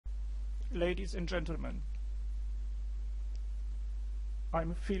Ladies and gentlemen,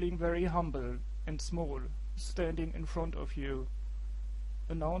 I'm feeling very humble and small standing in front of you,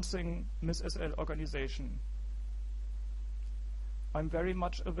 announcing Miss SL organization. I'm very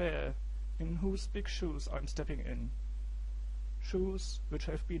much aware in whose big shoes I'm stepping in. Shoes which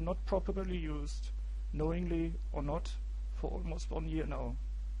have been not properly used, knowingly or not, for almost 1 year now.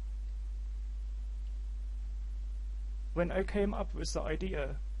 When I came up with the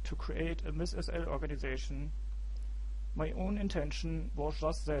idea to create a Miss SL organization, my own intention was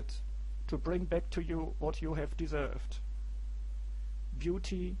just that, to bring back to you what you have deserved.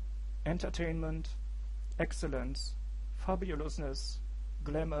 Beauty, entertainment, excellence, fabulousness,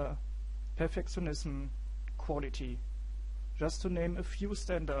 glamour, perfectionism, quality, just to name a few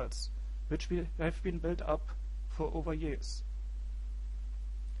standards which we have been built up for over years.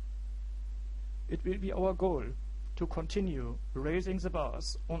 It will be our goal to continue raising the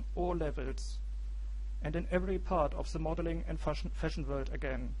bars on all levels and in every part of the modeling and fashion world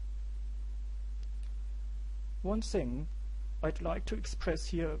again. One thing I'd like to express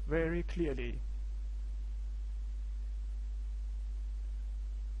here very clearly.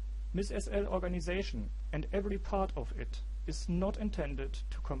 Miss SL organization and every part of it is not intended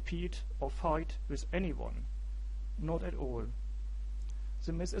to compete or fight with anyone, not at all.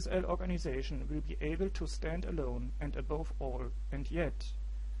 The Miss SL organization will be able to stand alone and above all, and yet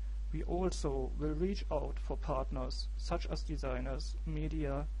we also will reach out for partners such as designers,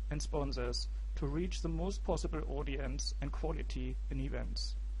 media and sponsors to reach the most possible audience and quality in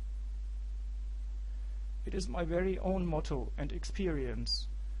events. It is my very own motto and experience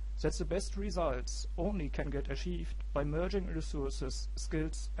that the best results only can get achieved by merging resources,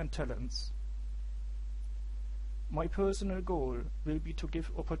 skills and talents. My personal goal will be to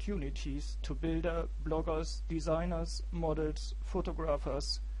give opportunities to builders, bloggers, designers, models,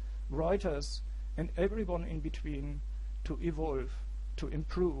 photographers, writers and everyone in between to evolve, to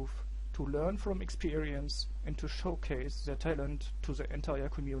improve, to learn from experience and to showcase their talent to the entire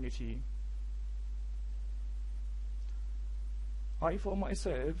community. I for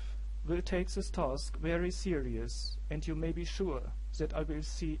myself will take this task very serious, and you may be sure that I will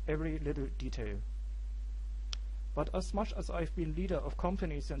see every little detail. But as much as I've been leader of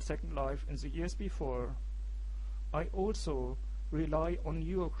companies in Second Life in the years before, I also rely on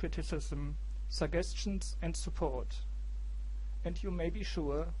your criticism, suggestions and support. And you may be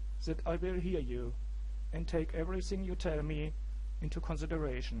sure that I will hear you and take everything you tell me into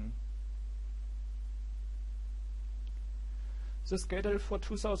consideration. The schedule for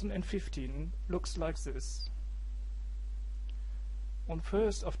 2015 looks like this. On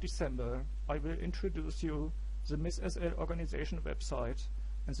 1st of December, I will introduce you the Miss SL organization website,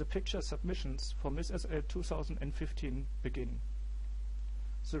 and the picture submissions for Miss SL 2015 begin.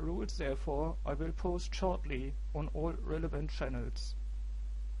 The rules, therefore, I will post shortly on all relevant channels.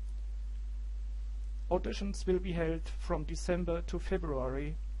 Auditions will be held from December to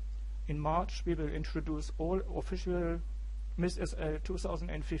February. In March, we will introduce all official Miss SL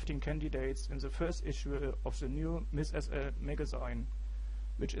 2015 candidates in the first issue of the new Miss SL magazine,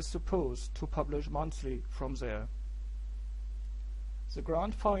 which is supposed to publish monthly from there. The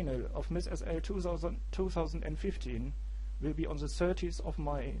grand final of Miss SL 2015 will be on the 30th of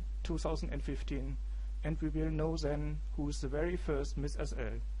May 2015, and we will know then who is the very first Miss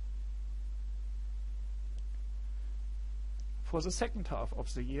SL. For the second half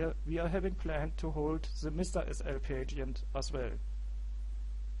of the year, we are having planned to hold the Mr. SL pageant as well.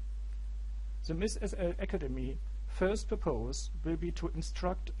 The Miss SL Academy first purpose will be to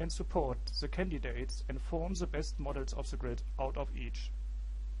instruct and support the candidates and form the best models of the grid out of each.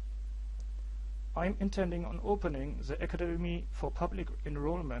 I'm intending on opening the Academy for public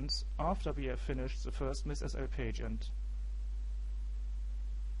enrollments after we have finished the first Miss SL pageant.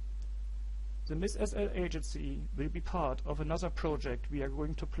 The Miss SL agency will be part of another project we are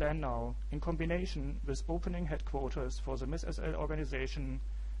going to plan now, in combination with opening headquarters for the Miss SL organization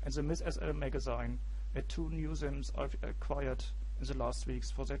and the Miss SL magazine at 2 new Sims I've acquired in the last weeks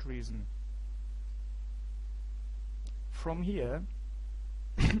for that reason. From here,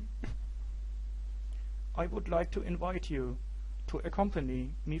 I would like to invite you to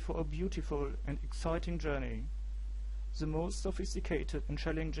accompany me for a beautiful and exciting journey, the most sophisticated and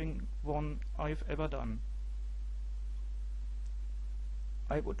challenging one I've ever done.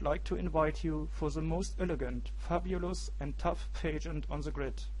 I would like to invite you for the most elegant, fabulous and tough pageant on the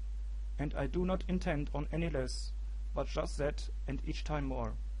grid, and I do not intend on any less, but just that and each time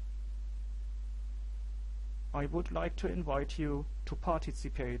more. I would like to invite you to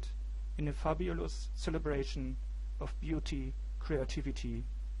participate in a fabulous celebration of beauty, creativity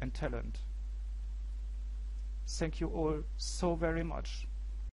and talent. Thank you all so very much.